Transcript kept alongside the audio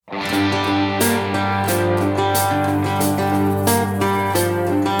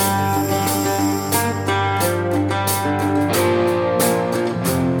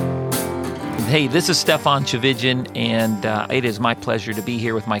This is Stefan Chivigin, and it is my pleasure to be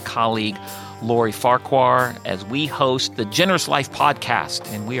here with my colleague, Lori Farquhar, as we host the Generous Life podcast.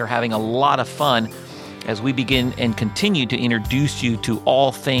 And we are having a lot of fun as we begin and continue to introduce you to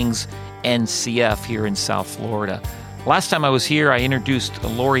all things NCF here in South Florida. Last time I was here, I introduced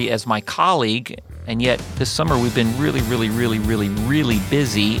Lori as my colleague, and yet this summer we've been really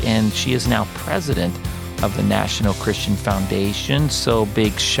busy, and she is now president of the National Christian Foundation. So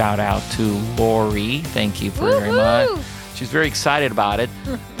big shout out to Lori. Thank you very much. She's very excited about it,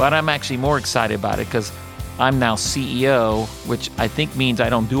 but I'm actually more excited about it because I'm now CEO, which I think means I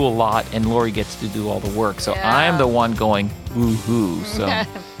don't do a lot and Lori gets to do all the work. So I'm the one going woohoo. So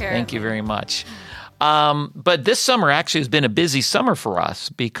thank you very much. But this summer actually has been a busy summer for us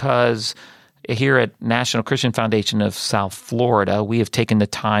because here at National Christian Foundation of South Florida, we have taken the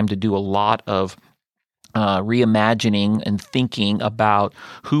time to do a lot of reimagining and thinking about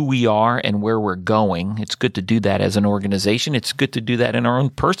who we are and where we're going. It's good to do that as an organization. It's good to do that in our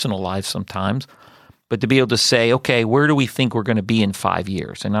own personal lives sometimes, but to be able to say, okay, where do we think we're going to be in 5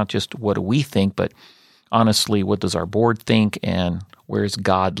 years? And not just what do we think, but honestly, what does our board think and where's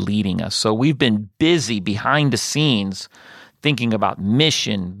God leading us? So we've been busy behind the scenes thinking about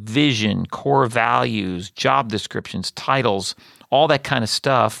mission, vision, core values, job descriptions, titles, all that kind of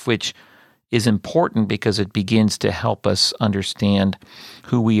stuff, which is important because it begins to help us understand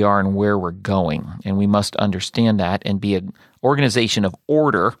who we are and where we're going. And we must understand that and be an organization of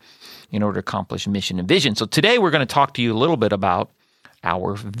order in order to accomplish mission and vision. So today we're going to talk to you a little bit about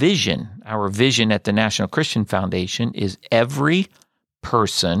our vision. Our vision at the National Christian Foundation is every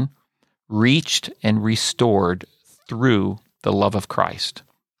person reached and restored through the love of Christ.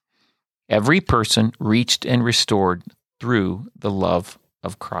 Every person reached and restored through the love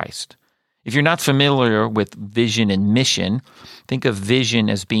of Christ. If you're not familiar with vision and mission, think of vision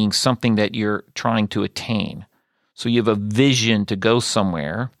as being something that you're trying to attain. So you have a vision to go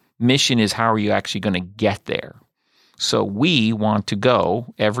somewhere. Mission is how are you actually going to get there. So we want to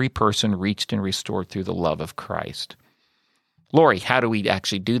go, every person reached and restored through the love of Christ. Lori, how do we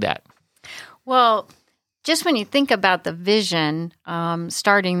actually do that? Well, just when you think about the vision,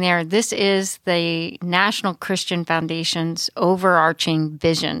 starting there, this is the National Christian Foundation's overarching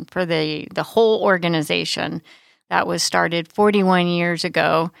vision for the whole organization that was started 41 years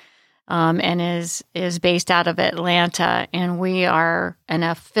ago and is based out of Atlanta. And we are an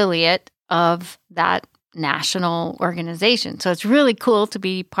affiliate of that national organization. So it's really cool to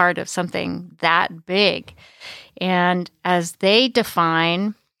be part of something that big. And as they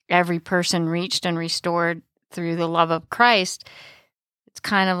define every person reached and restored through the love of Christ, it's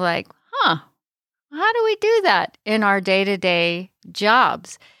kind of like, how do we do that in our day-to-day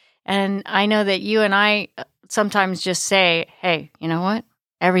jobs? And I know that you and I sometimes just say, hey, you know what?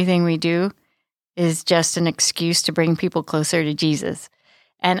 Everything we do is just an excuse to bring people closer to Jesus.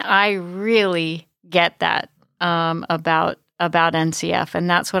 And I really get that about NCF. And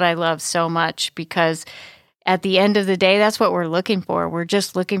that's what I love so much because at the end of the day, that's what we're looking for. We're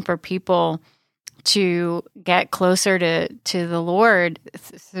just looking for people to get closer to the Lord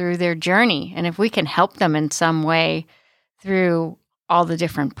through their journey. And if we can help them in some way through all the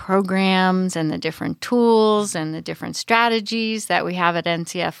different programs and the different tools and the different strategies that we have at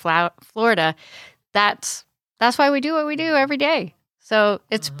NCF Florida, that's why we do what we do every day. So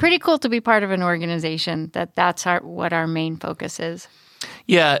it's pretty cool to be part of an organization that's what our main focus is.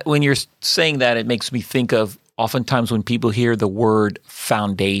 Yeah, when you're saying that, it makes me think of oftentimes when people hear the word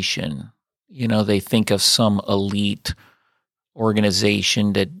foundation, they think of some elite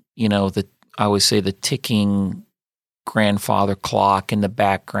organization that, I always say the ticking grandfather clock in the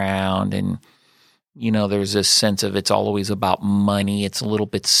background. And, there's this sense of it's always about money. It's a little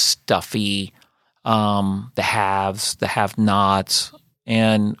bit stuffy, the haves, the have-nots.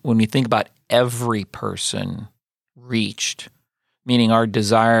 And when we think about every person reached, meaning our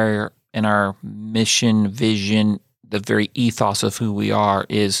desire and our mission, vision, the very ethos of who we are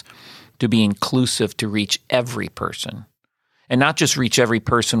is to be inclusive, to reach every person. And not just reach every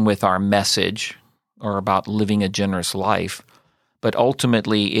person with our message or about living a generous life, but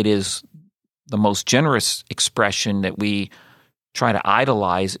ultimately it is the most generous expression that we try to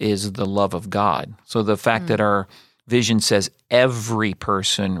idolize is the love of God. So the fact that our vision says every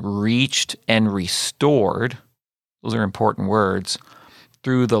person reached and restored, those are important words,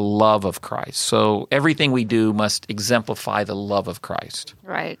 through the love of Christ. So everything we do must exemplify the love of Christ.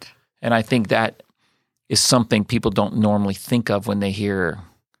 Right. And I think that is something people don't normally think of when they hear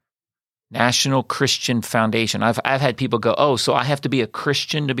National Christian Foundation. I've had people go, oh, so I have to be a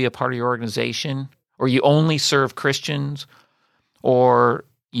Christian to be a part of your organization? Or you only serve Christians? Or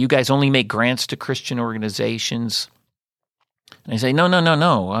you guys only make grants to Christian organizations. And I say,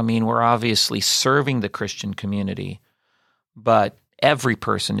 no. I mean, we're obviously serving the Christian community, but every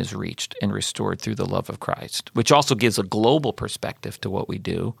person is reached and restored through the love of Christ, which also gives a global perspective to what we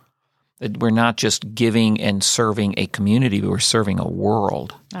do. That we're not just giving and serving a community, but we're serving a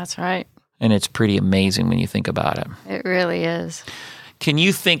world. That's right. And it's pretty amazing when you think about it. It really is. Can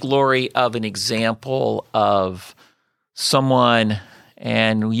you think, Lori, of an example of someone,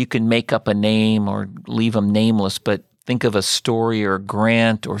 and you can make up a name or leave them nameless, but think of a story or a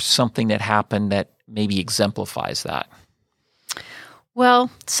grant or something that happened that maybe exemplifies that?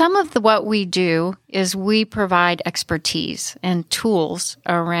 Well, some of what we do is we provide expertise and tools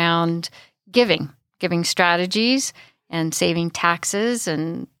around giving strategies and saving taxes,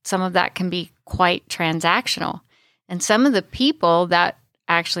 and some of that can be quite transactional. And some of the people that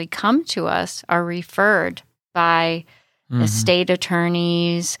actually come to us are referred by estate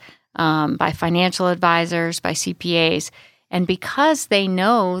attorneys, by financial advisors, by CPAs. And because they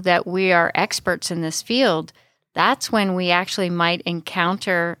know that we are experts in this field, that's when we actually might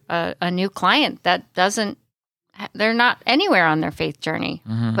encounter a new client that they're not anywhere on their faith journey,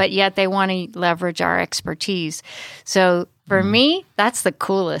 but yet they want to leverage our expertise. So for me, that's the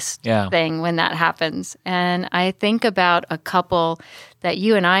coolest thing when that happens. And I think about a couple that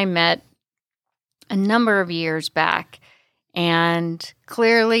you and I met a number of years back, and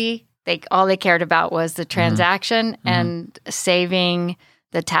clearly all they cared about was the transaction and saving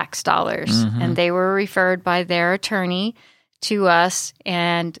the tax dollars. And they were referred by their attorney to us,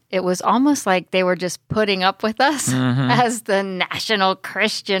 and it was almost like they were just putting up with us as the National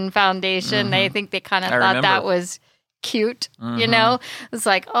Christian Foundation. I think they kind of thought that was cute, you know? It's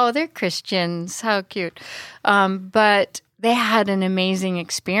like, oh, they're Christians. How cute. But they had an amazing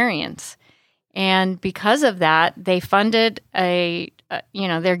experience. And because of that, they funded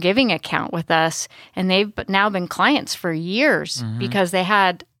their giving account with us, and they've now been clients for years because they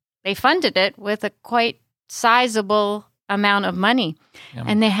funded it with a quite sizable amount of money,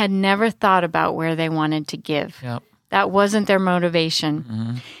 and they had never thought about where they wanted to give. That wasn't their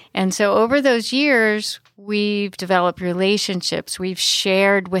motivation. And so over those years, we've developed relationships. We've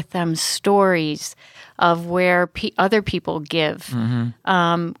shared with them stories of where other people give.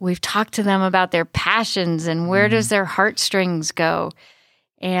 We've talked to them about their passions and where does their heartstrings go.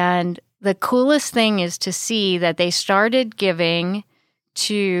 And the coolest thing is to see that they started giving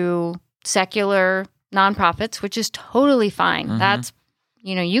to secular nonprofits, which is totally fine. That's,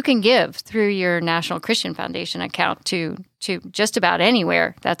 you can give through your National Christian Foundation account to just about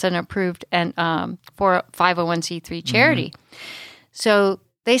anywhere. That's an approved and for 501c3 charity. So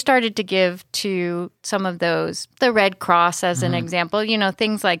they started to give to some of those, the Red Cross as an example,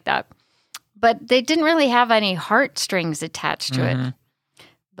 things like that. But they didn't really have any heartstrings attached to it.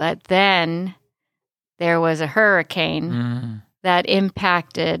 But then there was a hurricane that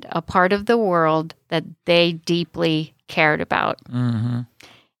impacted a part of the world that they deeply cared about.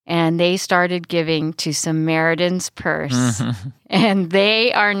 And they started giving to Samaritan's Purse. And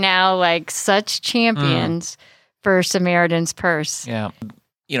they are now like such champions for Samaritan's Purse. Yeah.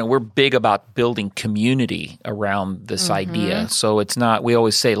 We're big about building community around this idea. So it's not, we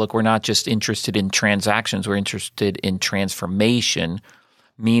always say, look, we're not just interested in transactions, we're interested in transformation,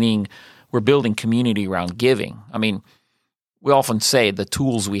 meaning we're building community around giving. I mean, we often say the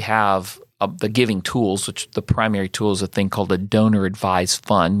tools we have, the giving tools, which the primary tool is a thing called a donor-advised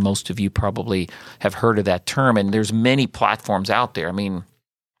fund. Most of you probably have heard of that term, and there's many platforms out there. I mean,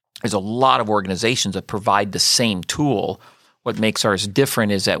 there's a lot of organizations that provide the same tool. What makes ours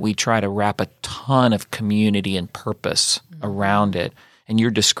different is that we try to wrap a ton of community and purpose around it. And you're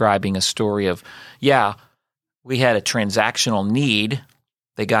describing a story of, we had a transactional need.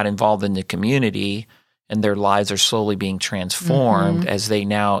 They got involved in the community, and their lives are slowly being transformed as they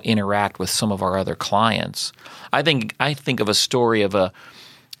now interact with some of our other clients. I think of a story of a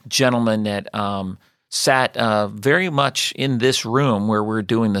gentleman that sat very much in this room where we're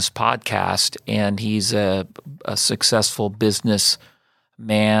doing this podcast, and he's a successful business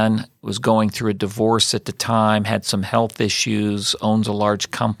man, was going through a divorce at the time, had some health issues, owns a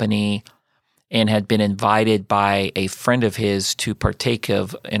large company, and had been invited by a friend of his to partake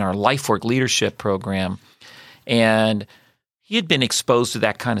in our LifeWork leadership program. And he had been exposed to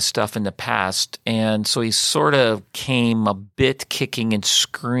that kind of stuff in the past, and so he sort of came a bit kicking and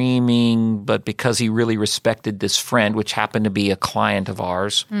screaming, but because he really respected this friend, which happened to be a client of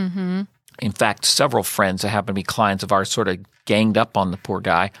ours. In fact, several friends that happened to be clients of ours sort of ganged up on the poor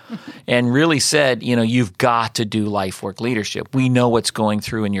guy and really said, you've got to do LifeWork leadership. We know what's going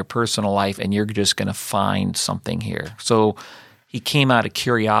through in your personal life, and you're just going to find something here. So He came out of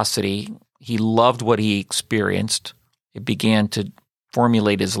curiosity. He loved what he experienced. It began to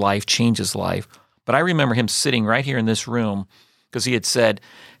formulate his life, change his life. But I remember him sitting right here in this room because he had said,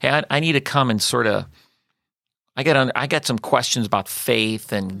 hey, I need to come and sort of, I got some questions about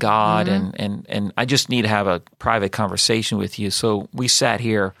faith and God, and I just need to have a private conversation with you. So we sat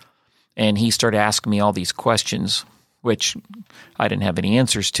here, and he started asking me all these questions, which I didn't have any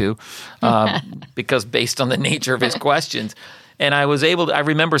answers to, because based on the nature of his questions. And I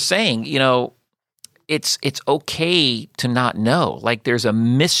remember saying, it's okay to not know. Like there's a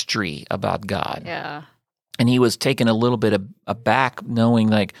mystery about God. Yeah. And he was taken a little bit aback knowing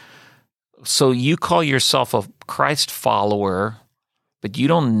like, so you call yourself a Christ follower, but you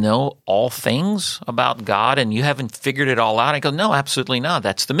don't know all things about God and you haven't figured it all out? I go, no, absolutely not.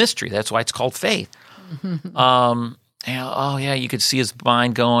 That's the mystery. That's why it's called faith. You could see his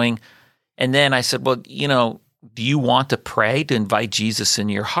mind going. And then I said, well, do you want to pray to invite Jesus in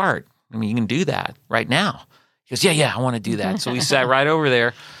your heart? I mean, you can do that right now. He goes, yeah, I want to do that. So we sat right over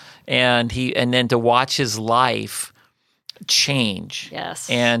there, and then to watch his life change. Yes.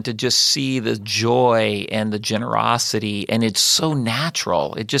 And to just see the joy and the generosity, and it's so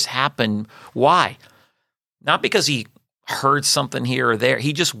natural. It just happened. Why? Not because he heard something here or there.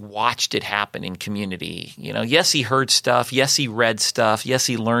 He just watched it happen in community. Yes, he heard stuff. Yes, he read stuff. Yes,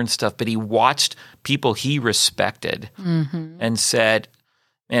 he learned stuff. But he watched people he respected and said,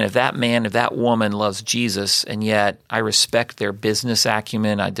 man, if that woman loves Jesus, and yet I respect their business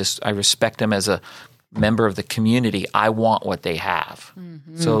acumen, I respect them as a member of the community, I want what they have.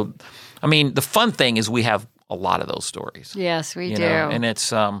 So, I mean, the fun thing is we have a lot of those stories. Yes, we do. And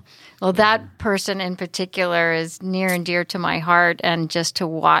it's well, that person in particular is near and dear to my heart, and just to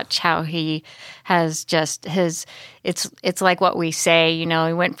watch how he has just it's like what we say, he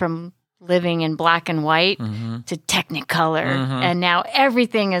went from living in black and white to Technicolor, and now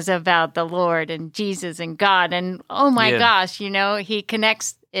everything is about the Lord and Jesus and God, and oh my gosh, he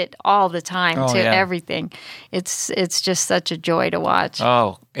connects it all the time to everything. It's just such a joy to watch.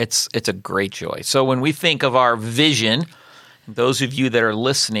 Oh, it's a great joy. So when we think of our vision, those of you that are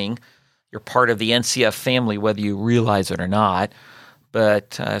listening, you're part of the NCF family, whether you realize it or not.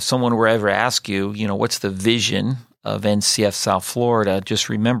 But if someone were ever to ask you, what's the vision of NCF South Florida, just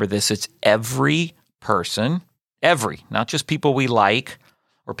remember this. It's every person, not just people we like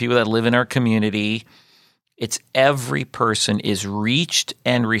or people that live in our community. It's every person is reached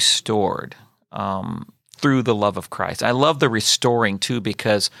and restored through the love of Christ. I love the restoring too,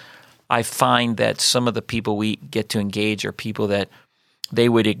 because I find that some of the people we get to engage are people that they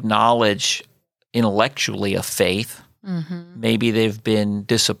would acknowledge intellectually a faith. Maybe they've been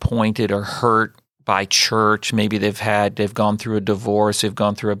disappointed or hurt by church. Maybe they've gone through a divorce, they've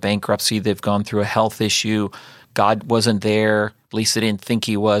gone through a bankruptcy, they've gone through a health issue. God wasn't there, at least they didn't think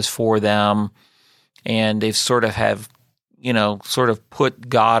he was for them. And they've sort of put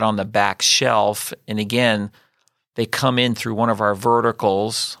God on the back shelf. And again, they come in through one of our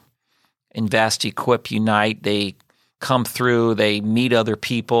verticals, Invest, Equip, Unite. They come through, they meet other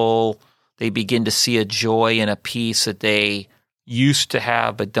people, they begin to see a joy and a peace that they used to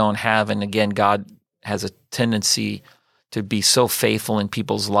have but don't have. And again, God has a tendency to be so faithful in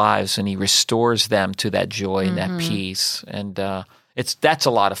people's lives, and he restores them to that joy and that peace. And that's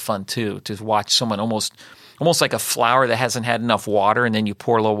a lot of fun too, to watch someone almost like a flower that hasn't had enough water, and then you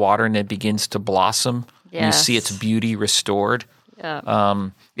pour a little water and it begins to blossom. Yes. And you see its beauty restored.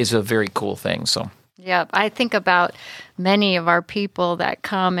 Is a very cool thing. So I think about many of our people that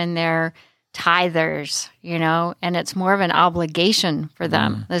come and they're tithers, and it's more of an obligation for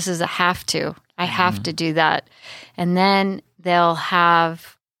them. This is a have to. I have to do that. And then they'll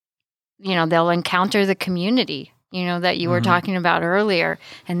have, they'll encounter the community, that you were talking about earlier,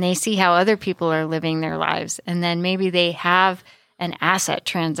 and they see how other people are living their lives. And then maybe they have an asset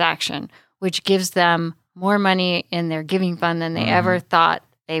transaction, which gives them more money in their giving fund than they ever thought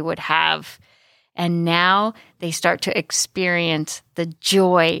they would have. And now they start to experience the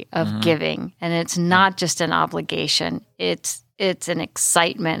joy of giving. And it's not just an obligation. It's an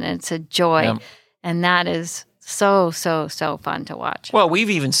excitement. And it's a joy. Yep. And that is so, so, so fun to watch. Well, we've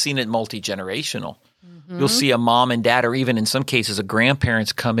even seen it multi-generational. You'll see a mom and dad, or even in some cases a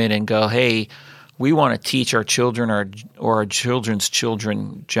grandparents, come in and go, hey, we want to teach our children or our children's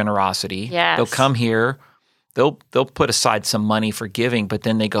children generosity. Yes. They'll come here. They'll put aside some money for giving, but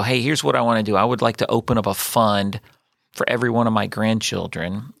then they go, hey, here's what I want to do. I would like to open up a fund for every one of my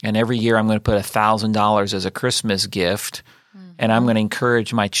grandchildren, and every year I'm going to put $1,000 as a Christmas gift And I'm going to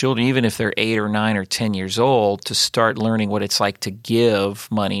encourage my children, even if they're 8 or 9 or 10 years old, to start learning what it's like to give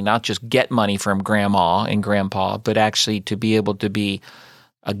money, not just get money from grandma and grandpa, but actually to be able to be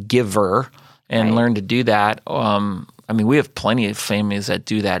a giver and learn to do that. I mean, we have plenty of families that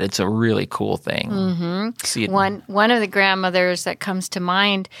do that. It's a really cool thing. See it. One of the grandmothers that comes to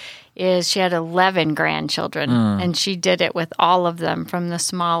mind is she had 11 grandchildren, and she did it with all of them, from the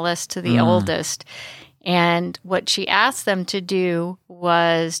smallest to the oldest. And what she asked them to do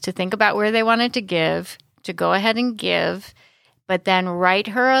was to think about where they wanted to give, to go ahead and give, but then write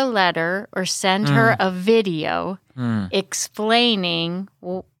her a letter or send her a video explaining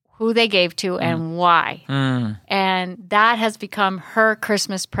who they gave to and why. And that has become her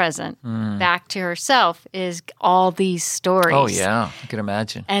Christmas present back to herself, is all these stories. Oh, yeah. I can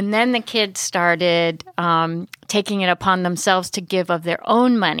imagine. And then the kids started taking it upon themselves to give of their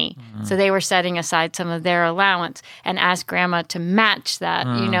own money. So they were setting aside some of their allowance and asked Grandma to match that,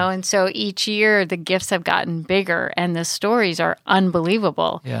 And so each year the gifts have gotten bigger and the stories are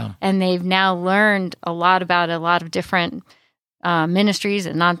unbelievable. Yeah. And they've now learned a lot about a lot of different ministries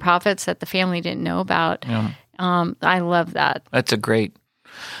and nonprofits that the family didn't know about. Yeah. I love that. That's a great.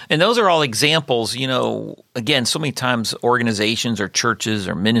 And those are all examples, again, so many times organizations or churches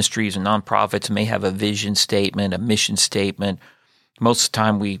or ministries and nonprofits may have a vision statement, a mission statement. Most of the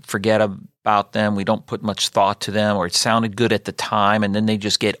time we forget about them. We don't put much thought to them, or it sounded good at the time and then they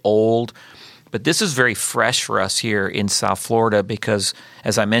just get old. But this is very fresh for us here in South Florida because,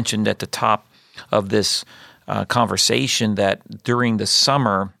 as I mentioned at the top of this conversation, that during the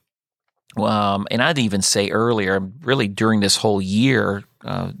summer, and I'd even say earlier, really during this whole year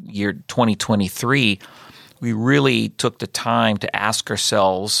 2023, we really took the time to ask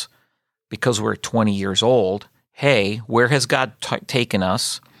ourselves, because we're 20 years old, hey, where has God taken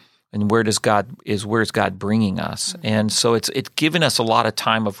us, and where is God bringing us? And so it's given us a lot of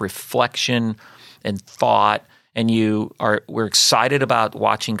time of reflection and thought. And we're excited about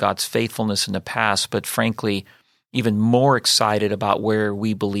watching God's faithfulness in the past, but frankly, even more excited about where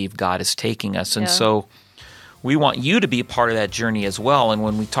we believe God is taking us. And so we want you to be a part of that journey as well. And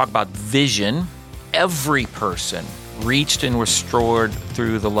when we talk about vision, every person reached and restored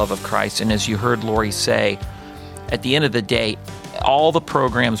through the love of Christ. And as you heard Lori say, at the end of the day, all the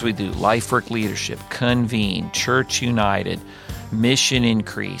programs we do, LifeWork Leadership, Convene, Church United, Mission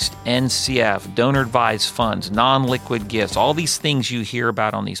Increased, NCF, Donor Advised Funds, non-liquid gifts, all these things you hear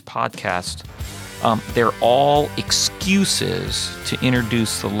about on these podcasts, they're all excuses to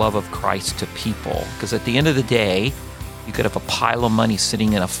introduce the love of Christ to people. Because at the end of the day, you could have a pile of money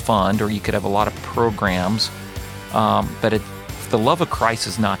sitting in a fund, or you could have a lot of programs, but if the love of Christ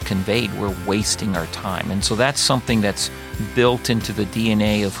is not conveyed, we're wasting our time. And so that's something that's built into the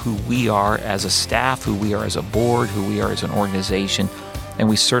DNA of who we are as a staff, who we are as a board, who we are as an organization. And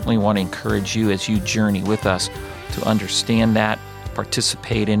we certainly want to encourage you as you journey with us to understand that,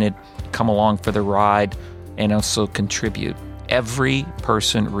 participate in it, come along for the ride, and also contribute. Every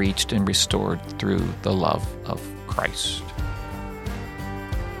person reached and restored through the love of Christ.